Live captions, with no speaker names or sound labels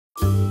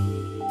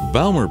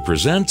Baumer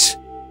presents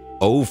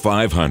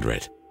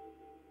O500.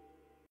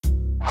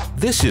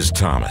 This is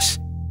Thomas.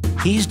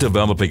 He's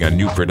developing a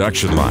new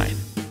production line.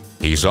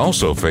 He's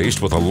also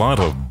faced with a lot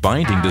of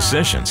binding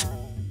decisions.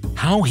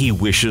 How he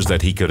wishes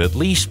that he could at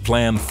least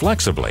plan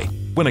flexibly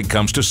when it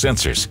comes to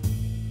sensors.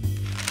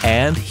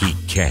 And he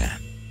can.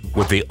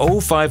 With the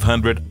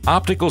O500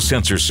 Optical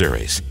Sensor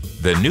Series,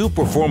 the new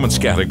performance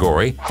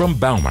category from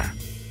Baumer.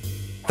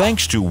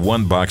 Thanks to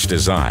OneBox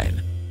design,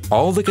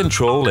 all the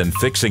control and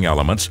fixing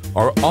elements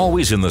are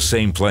always in the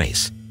same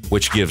place,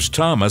 which gives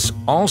Thomas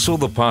also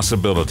the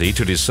possibility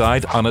to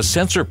decide on a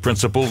sensor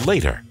principle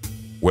later,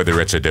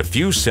 whether it's a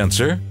diffuse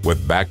sensor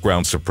with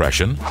background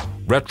suppression,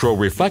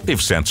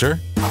 retroreflective sensor,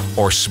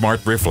 or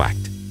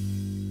SmartReflect.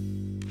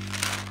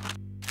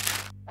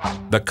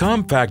 The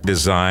compact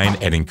design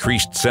and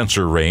increased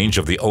sensor range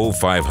of the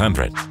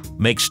O500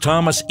 makes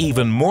Thomas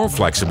even more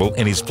flexible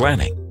in his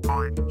planning.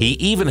 He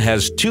even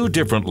has two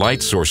different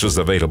light sources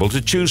available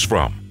to choose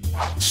from: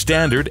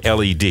 standard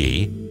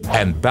LED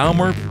and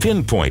Baumer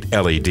pinpoint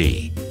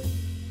LED.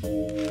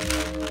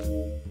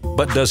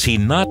 But does he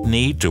not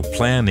need to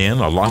plan in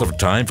a lot of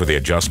time for the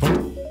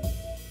adjustment?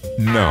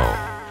 No.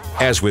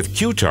 As with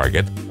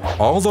qTarget,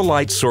 all the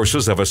light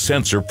sources of a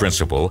sensor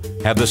principle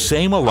have the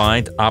same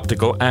aligned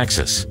optical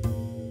axis.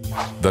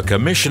 The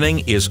commissioning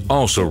is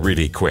also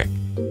really quick.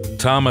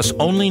 Thomas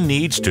only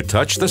needs to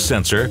touch the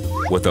sensor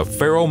with a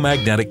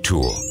ferromagnetic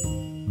tool.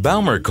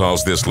 Baumer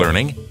calls this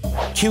learning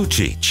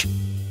qTeach.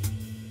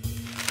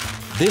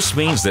 This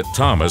means that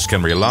Thomas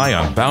can rely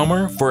on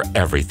Baumer for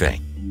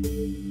everything.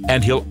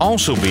 And he'll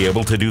also be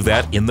able to do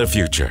that in the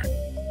future.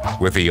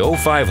 With the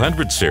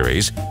O500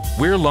 series,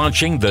 we're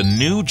launching the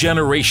new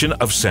generation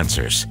of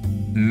sensors,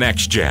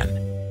 Next Gen.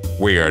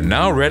 We are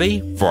now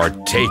ready for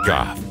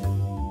takeoff.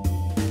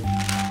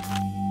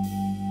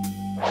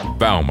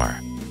 Baumer,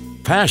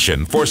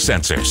 passion for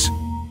sensors.